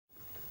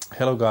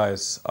Hello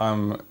guys,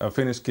 I'm a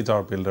Finnish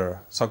guitar builder,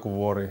 Saku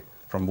Vuori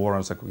from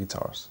VuorenSaku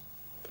Guitars.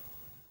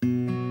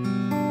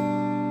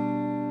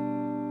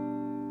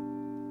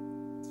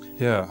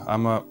 Yeah,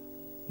 I'm a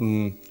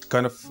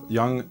kind of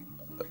young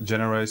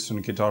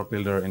generation guitar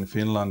builder in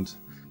Finland.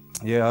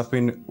 Yeah, I've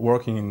been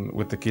working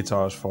with the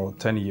guitars for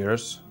 10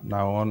 years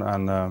now on,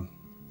 and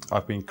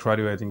I've been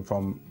graduating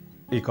from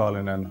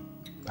Ikalinen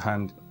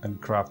Hand and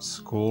Craft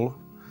School.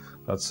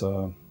 That's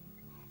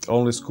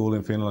only school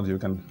in Finland you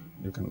can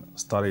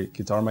study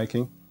guitar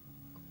making.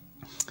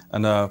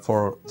 And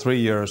for 3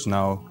 years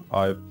now,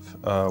 I've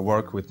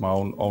worked with my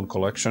own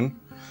collection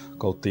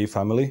called T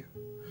Family.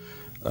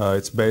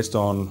 It's based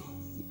on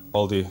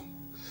all the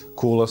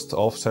coolest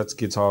offset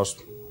guitars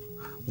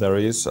there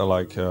is,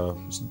 like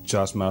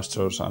Jazz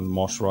Masters and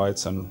Moss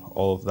Rights and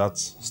all of that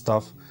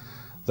stuff.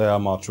 They are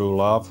my true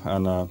love,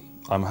 and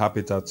I'm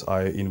happy that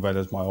I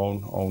invented my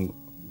own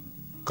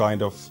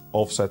kind of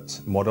offset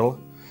model.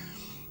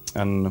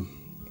 And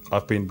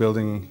I've been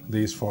building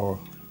these for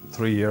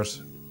 3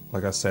 years,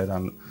 like I said,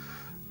 and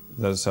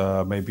there's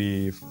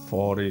maybe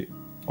 40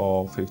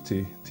 or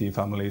 50 T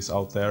families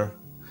out there,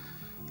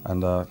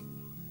 and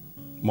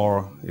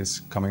more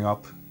is coming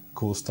up,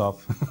 cool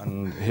stuff.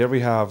 And here we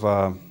have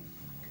a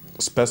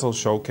special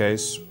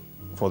showcase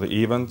for the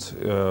event,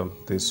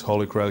 this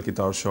Holy Grail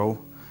Guitar Show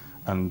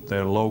and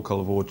their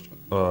local wood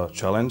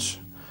challenge.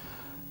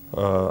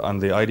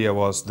 And the idea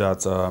was that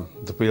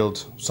to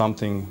build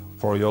something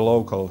for your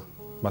local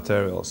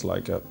materials,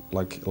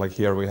 like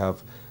here we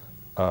have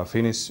a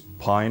Finnish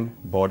pine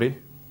body,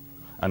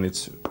 and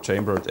it's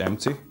chambered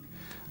empty,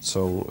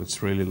 so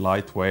it's really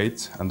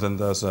lightweight. And then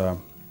there's a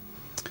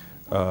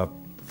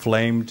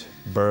flamed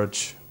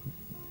birch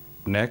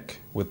neck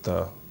with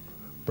the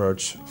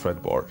birch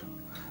fretboard,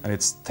 and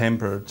it's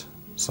tempered,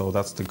 so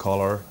that's the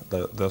color.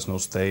 There's no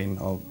stain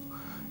or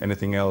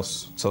anything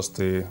else, just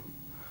the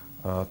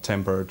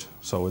tempered,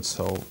 so it's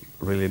so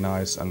really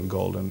nice and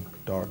golden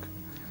dark.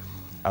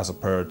 As a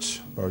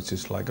birch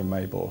is like a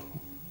maple,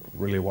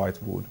 really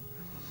white wood.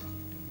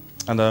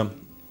 And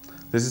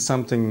this is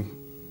something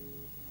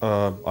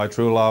I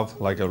truly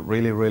love, like a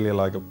really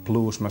like a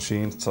blues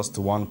machine, just the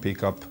one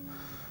pickup,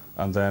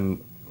 and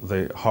then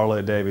the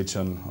Harley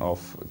Davidson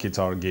of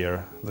guitar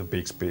gear, the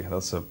Bixby.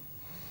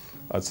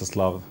 I just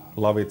love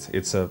it.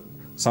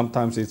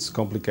 Sometimes it's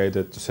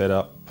complicated to set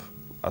up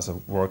as a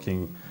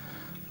working,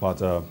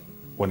 but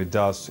when it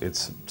does,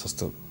 it's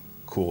just a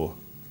cool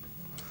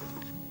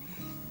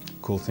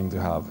thing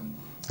to have.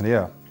 And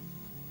yeah,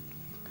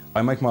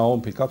 I make my own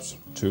pickups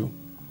too.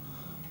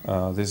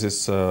 This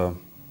is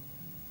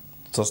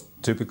just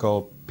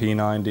typical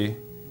P90,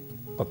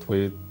 but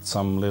with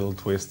some little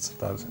twists.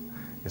 That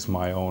is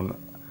my own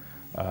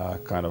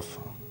kind of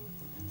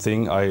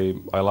thing. I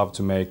love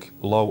to make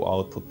low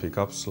output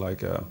pickups,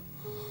 like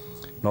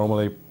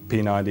normally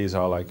P90s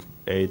are like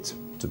 8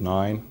 to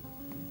 9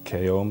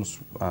 k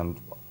ohms, and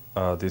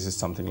this is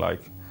something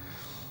like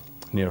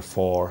near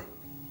 4,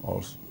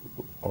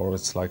 or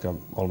it's like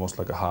almost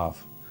like a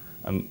half.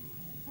 And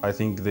I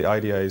think the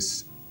idea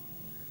is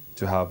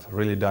to have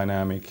really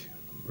dynamic,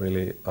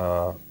 really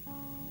the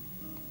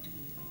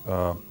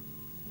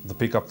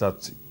pickup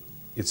that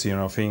it's in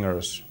your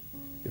fingers.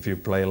 If you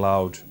play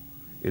loud,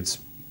 it's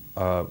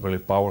a really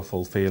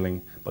powerful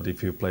feeling, but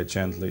if you play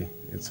gently,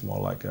 it's more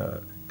like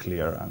a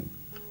clear, and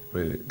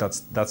really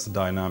that's the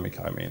dynamic,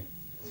 I mean.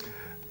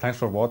 Thanks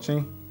for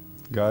watching,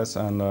 guys,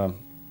 and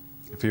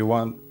if you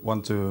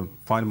want to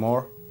find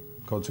more,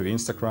 go to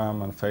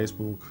Instagram and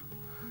Facebook,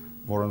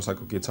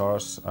 VuorenSaku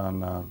Guitars,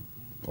 and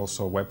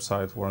also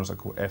website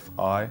VuorenSaku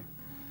FI,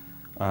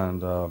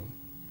 and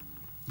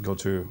go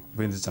to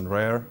Vintage and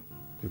Rare.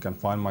 You can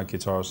find my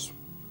guitars,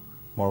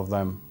 more of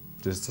them.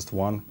 This is just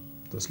one.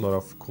 There's a lot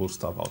of cool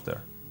stuff out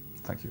there.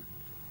 Thank you.